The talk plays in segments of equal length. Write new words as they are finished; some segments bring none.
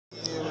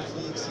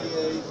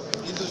mostly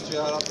a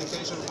industrial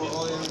application for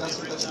oil and gas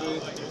industry.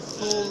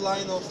 Full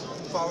line of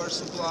power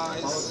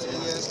supplies.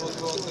 Yes, what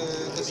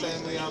the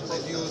same we are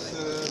produced.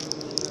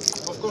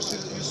 Of course,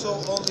 you saw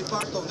only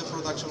part of the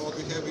production what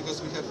we have,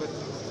 because we have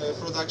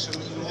production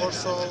in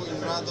Warsaw, in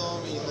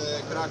Radom, in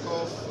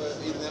Krakow,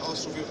 in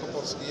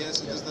Ostrów-Wielkopolski.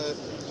 Yes, it is the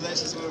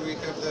places where we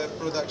have the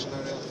production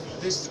area.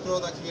 This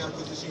product we are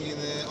producing in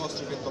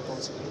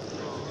Ostrów-Wielkopolski.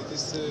 It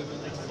is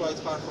quite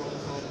far from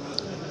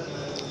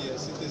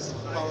yes, it is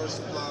power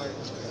supply,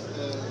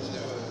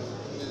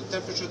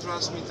 temperature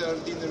transmitter,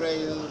 in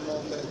rail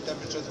mounted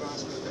temperature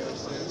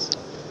transmitters. Yes.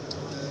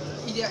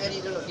 Is there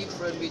any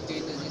difference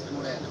between this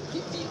model?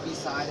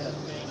 Besides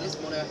this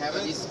model have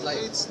a display?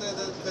 It's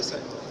the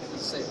same.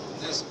 It's same.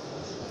 Yes.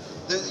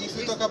 If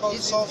you talk about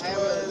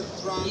software,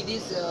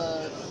 this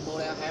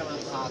model have a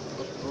hard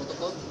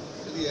protocol?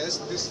 Yes,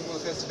 this one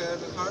has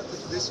hard.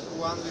 This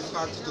one with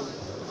hard too.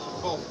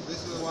 Both.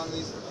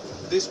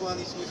 This one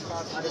is with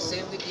hard too. The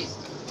same with this.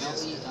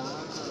 Yes.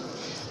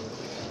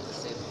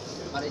 Same.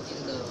 But it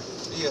is the.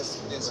 Yes.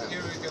 Right.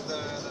 Here we get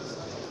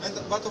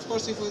but of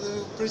course, if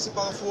the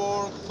principle of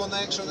work,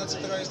 connection,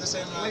 etc., is the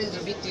same. What is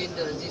between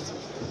this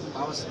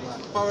power supply?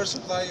 Power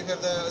supply, you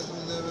have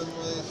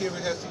here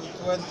we have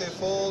 20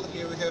 volt,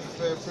 here we have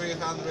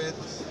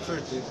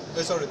 330.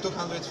 Sorry,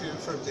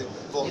 230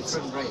 volts.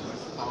 Different rate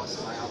power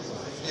supply output.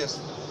 Yes,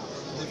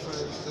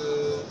 different.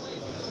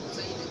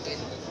 So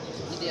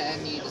is there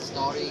any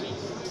story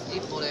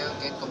if model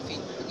can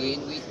compete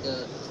again with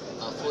the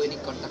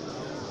phoenic contact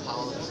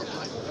power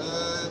supply?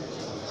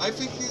 I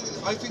think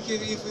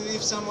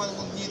if someone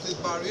would need a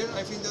barrier,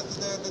 I think that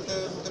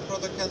the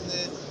product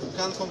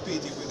can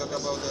compete if we talk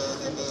about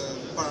the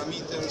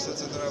parameters,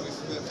 etc. with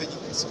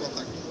Phoenix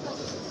contact.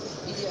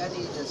 Is there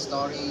any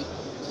story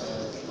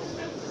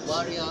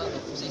barrier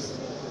of this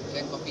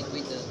can compete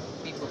with the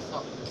people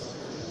fork?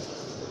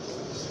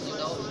 You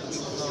know,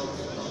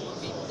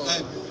 people.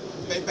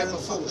 Paper and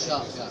food.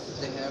 Yeah,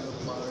 they have a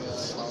barrier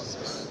house.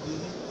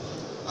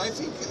 I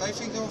think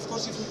of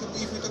course if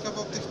we talk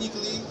about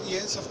technically,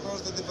 yes, of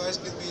course the device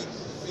can be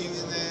in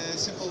a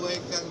simple way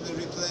can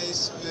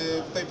replace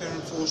paper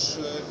and push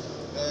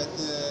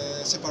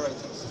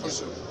separators for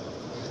sure.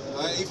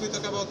 If we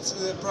talk about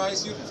the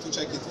price, you have to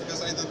check it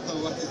because I don't know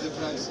what is the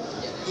price.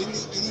 In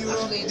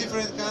Europe,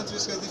 different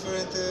countries have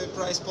different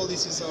price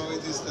policies, so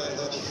it is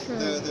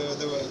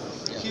the way.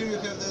 Yeah. Here you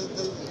have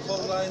the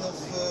whole line of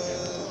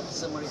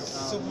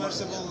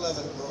submersible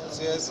level probes.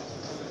 Yes.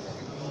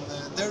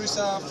 There is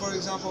for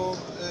example,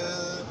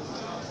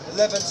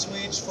 level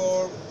switch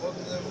for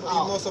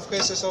in most of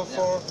cases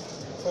for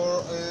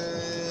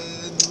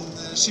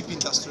ship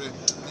industry.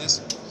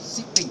 Yes.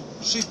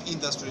 Ship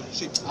industry.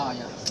 Ship.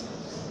 Yeah.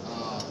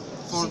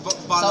 For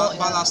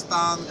ballast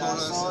tank or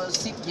for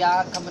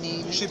shipyard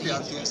company.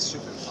 Shipyard, yes,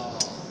 shipyard.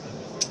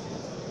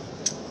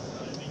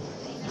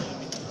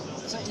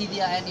 So is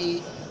there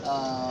any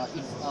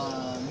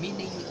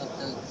meaning of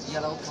the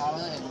yellow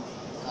color and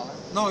color?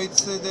 No,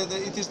 it's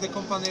it is the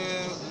company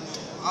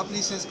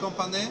Aplisens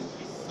company.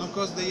 Of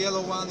course, the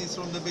yellow one is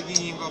from the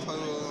beginning of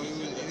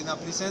in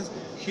Aplisens.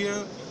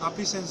 Here,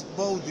 Aplisens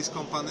bought this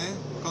company,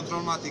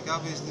 Controlmatica.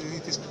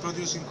 It is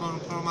producing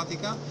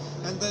Controlmatica,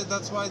 and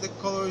that's why the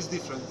color is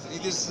different.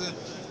 It is.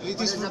 What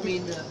does that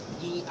mean?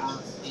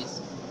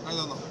 ERS. I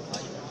don't know.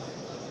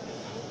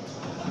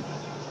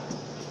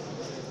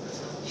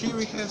 Here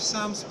we have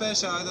some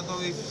special. I don't know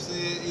if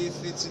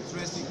it's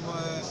interesting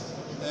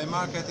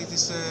market. It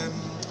is a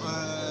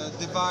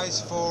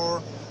device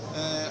for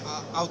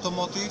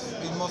automotive.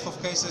 In most of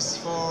cases,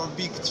 for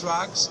big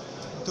trucks.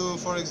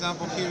 For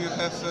example, here you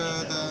have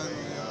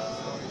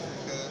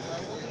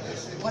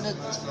What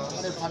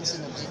the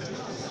function of it?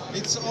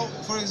 It's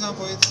for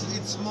example,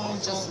 it's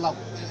mounted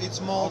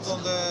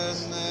on the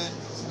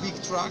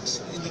big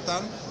trucks in the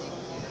tank.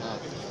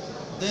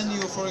 Then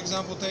you, for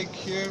example, take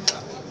here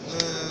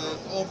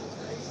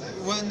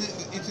when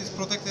it is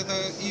protected.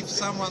 If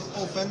someone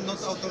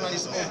not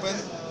authorized open,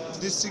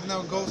 this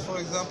signal goes. For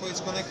example,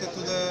 it's connected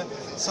to the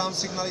sound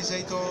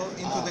signalizator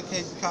into the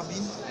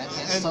cabin,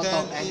 and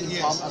then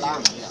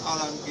alarm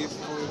give,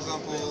 for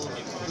example,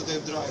 to the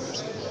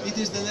drivers. It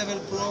is the level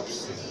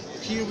probes.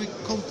 Here we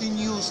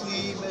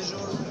continuously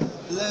measure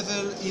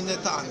level in the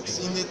tanks,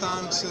 in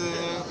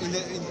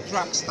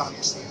trucks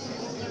tanks.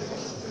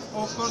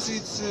 Of course,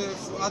 it's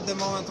at the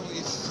moment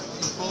it's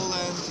in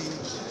Poland,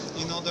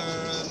 in other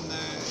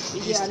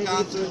East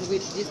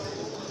countries.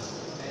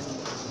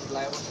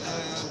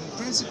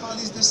 Principle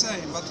is the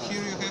same, but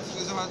here you have.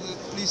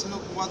 Please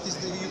look what is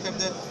you have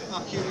the.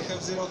 Here you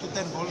have 0 to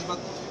 10 volts, but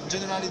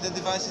generally the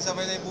device is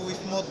available with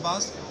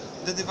Modbus.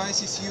 The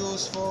device is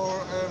used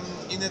for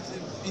in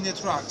a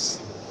trucks.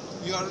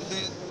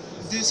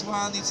 This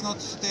one it's not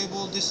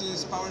stable. This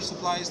is power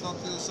supply is not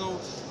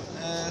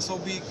so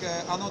big.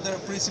 Another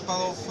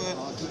principle of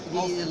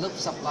loop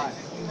supply.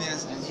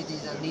 Yes. And it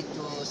is a need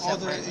to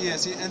separate.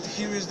 Yes, and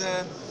here is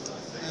the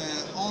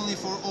only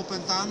for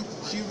open tank.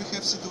 Here we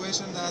have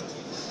situation that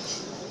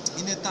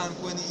in a tank,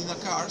 when in a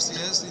cars,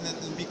 yes, in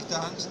big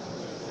tanks,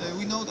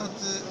 we know that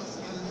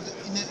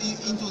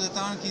into the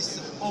tank is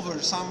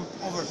some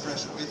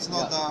overpressure. It's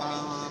not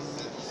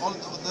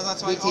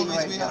that's why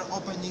always we are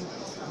opening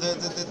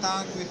the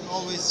tank with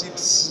always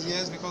zips,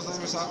 yes, because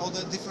those are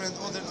other different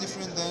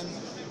than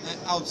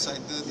outside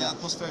the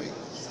atmospheric.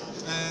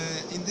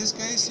 In this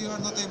case, you are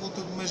not able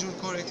to measure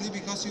correctly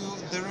because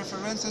the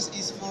references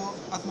is for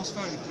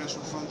atmospheric pressure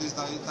from this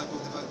type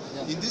of device.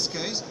 Yeah. In this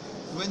case,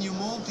 when you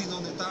mount it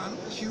on the tank,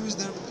 here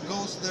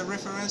goes the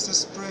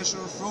references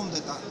pressure from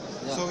the tank.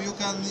 Yeah. So you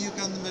can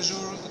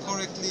measure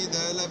correctly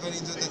the level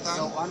into the tank.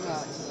 So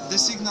the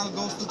signal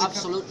goes to the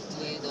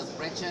absolutely the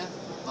pressure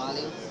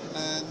value.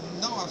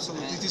 No,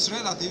 absolutely. It is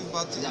relative,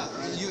 but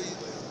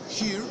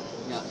here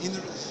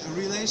in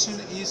relation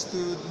is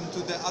to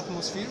the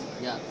atmosphere.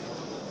 Yeah.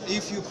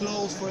 If you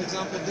close, for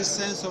example, this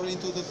sensor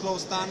into the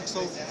closed tank,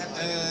 so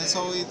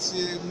its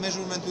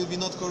measurement will be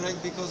not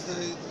correct because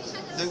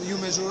you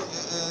measure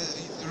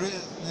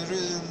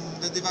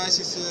the device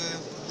is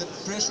the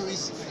pressure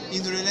is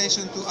in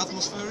relation to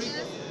atmospheric,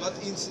 but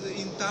in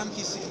tank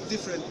is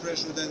different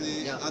pressure than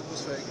the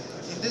atmospheric.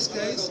 In this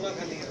case,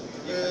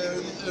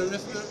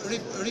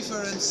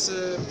 reference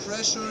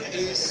pressure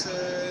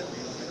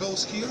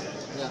goes here.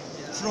 Yeah.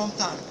 From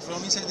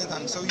inside the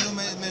tank. So you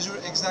measure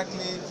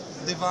exactly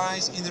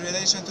device in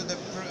relation to the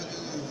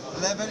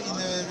level, in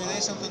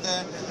relation to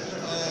the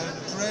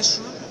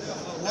pressure,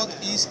 what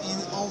is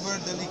over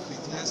the liquid.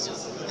 Yes,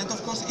 and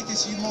of course it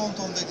is you mount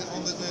into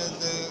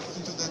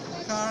the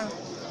car.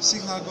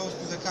 Signal goes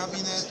to the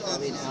cabinet,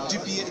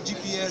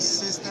 GPS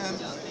system,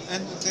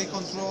 and they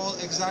control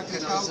exactly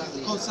how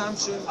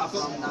consumption of the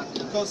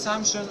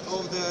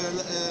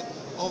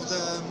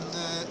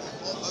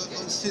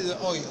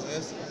oil.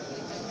 Yes.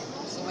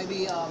 So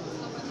maybe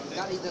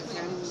that is the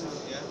can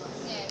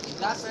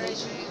gas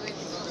station.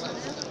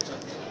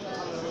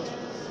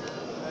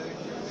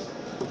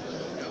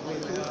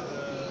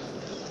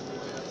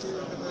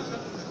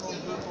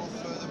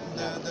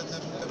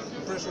 The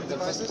pressure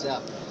devices.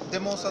 The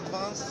most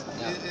advanced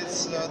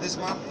it's this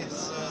one.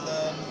 It's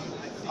the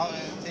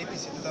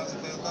APC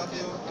 2000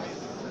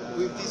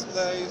 with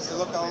displays,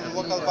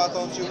 local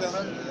buttons. You can.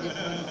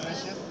 Different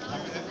pressure.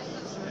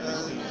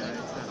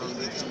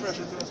 It is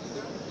pressure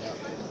transmitter.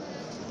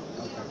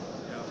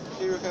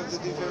 Here you have the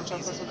differential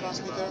pressure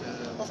transmitter.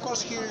 Of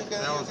course, here you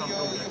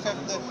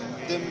have the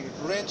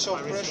range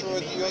of pressure.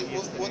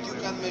 What you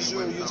can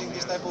measure using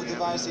this type of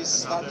device is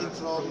starting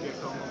from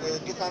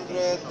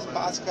 200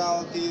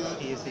 Pascal till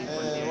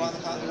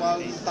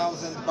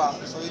 1,000 bar.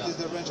 So it is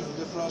the range of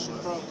the pressure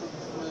that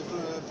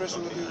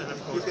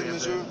you can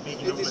measure.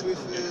 It is with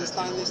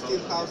stainless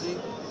steel housing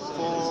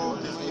for,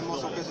 in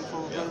most cases,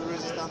 for very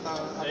resistant,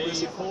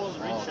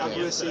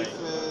 aggressive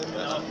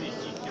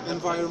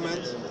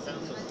environment.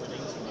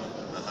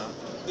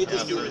 It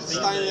is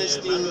stainless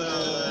steel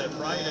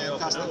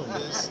custom.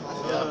 Yes.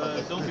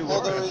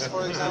 Other is,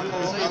 for example,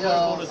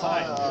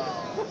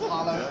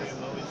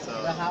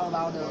 how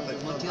about the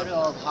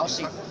material of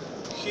housing?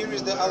 Here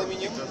is the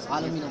aluminium.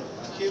 Aluminum.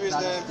 Here is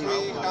the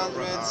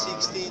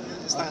 316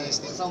 stainless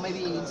steel. So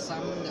maybe in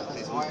some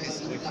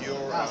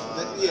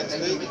Yes,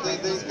 they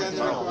can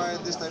require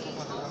this type of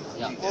material.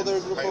 Other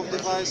group of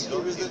device,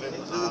 here is the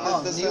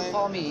same.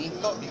 For me.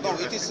 No,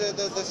 it is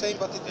the same,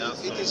 but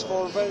it is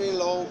for very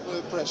low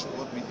pressure.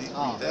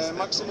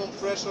 Maximum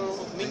pressure,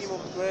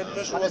 minimum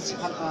pressure. But it's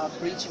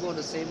principle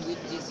the same with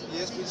this?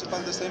 Yes, principle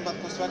the same, but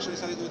construction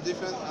is a little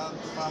different, and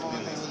for a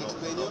moment I will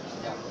explain you.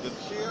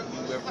 Here,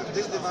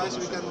 this device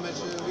we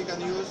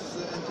can use,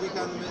 and we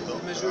can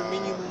measure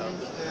minimum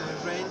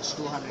range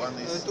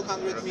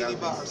 200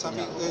 millibar,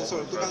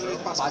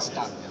 200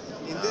 Pascal.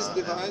 In this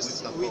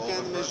device, we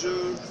can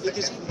measure.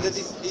 It's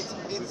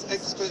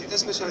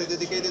especially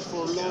dedicated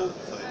for low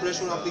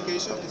pressure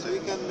application. So we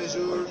can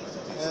measure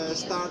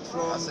start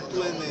from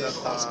 20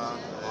 Pascal.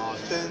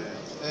 Then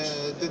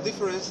the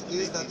difference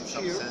is that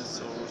here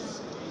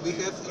we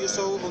have, you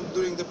saw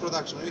during the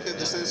production, we have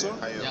the sensor.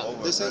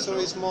 The sensor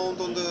is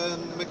mounted on the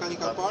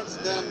mechanical parts.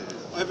 Then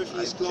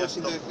everything is closed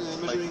in the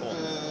measuring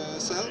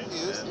cell.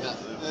 Yes.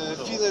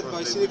 Filled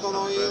by silicone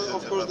oil.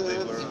 Of course,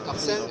 the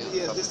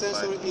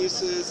sensor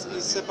is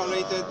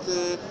separated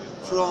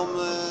from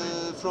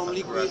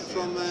liquid,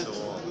 from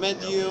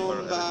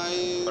medium by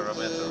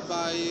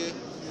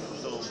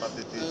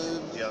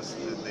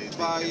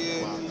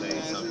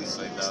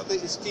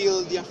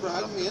steel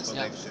diaphragm. Yes.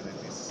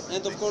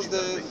 And of course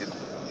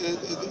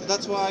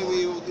that's why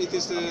it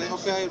is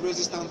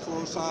resistant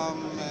for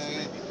some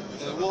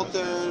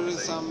water,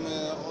 some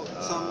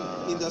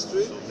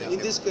industry. In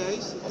this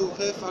case, to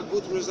have a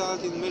good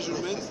result in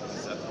measurement,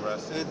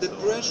 the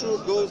pressure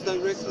goes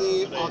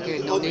directly on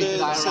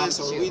the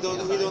sensor. We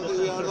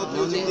are not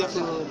using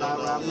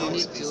diaphragm.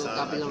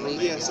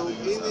 Yes. So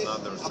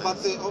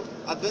but the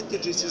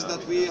advantages is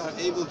that we are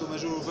able to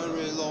measure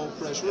very low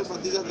pressure.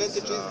 But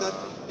disadvantage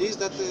is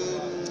that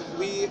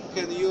we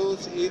can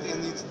use it,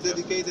 and it's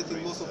dedicated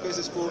in most of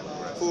cases for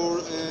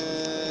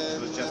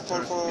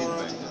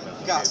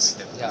gas,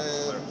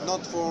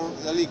 not for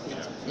the liquid.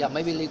 Yeah,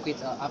 maybe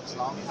liquid up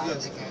long time.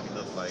 Yes. They can.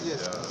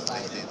 Yes.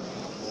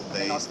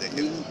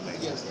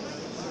 Yes.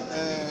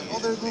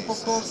 Other group,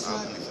 of course,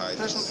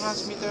 pressure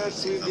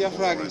transmitters with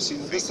diaphragm seal,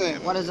 the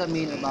same. What does that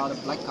mean about the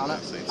black color?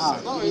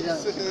 No,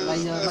 it's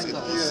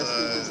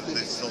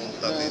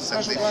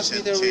pressure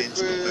transmitter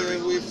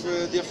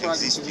with diaphragm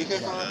seal. We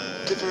have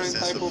a different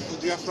type of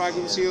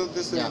diaphragm seal.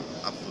 The same.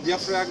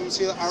 Diaphragm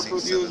seal are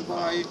produced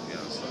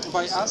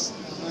by us.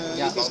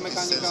 It is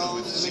mechanical.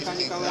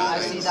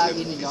 I see that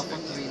in your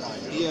factory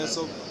line. Yeah,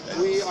 so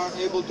we are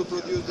able to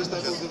produce this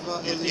type of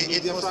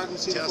diaphragm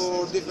seal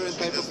for different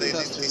type of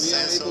industry. We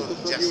are able to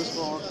produce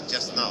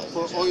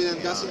for oil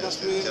and gas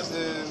industry.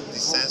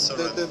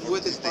 The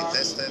wetted part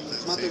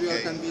material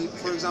can be,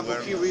 for example,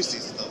 here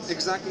is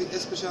exactly,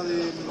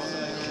 especially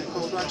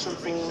construction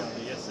for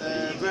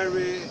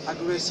very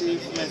aggressive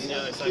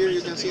metal. Here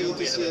you can see it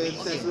is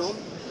Teflon.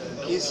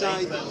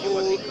 Inside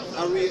whole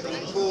area,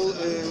 whole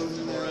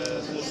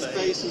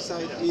space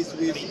inside is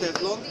with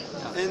Teflon,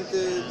 and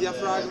the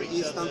diaphragm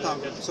is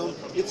tantalum. So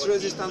it's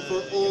resistant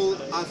for all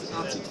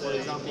acid, for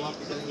example,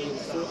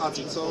 for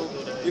acid. So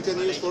you can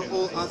use for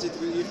all acid.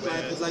 If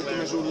client would like to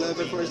measure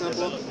level, for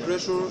example,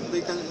 pressure,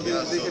 they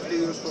have to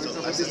use, for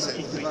example, this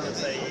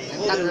device.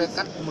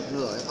 Cắt một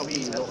nửa không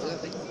thì lỗi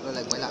rồi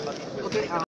lại quay lại. Okay.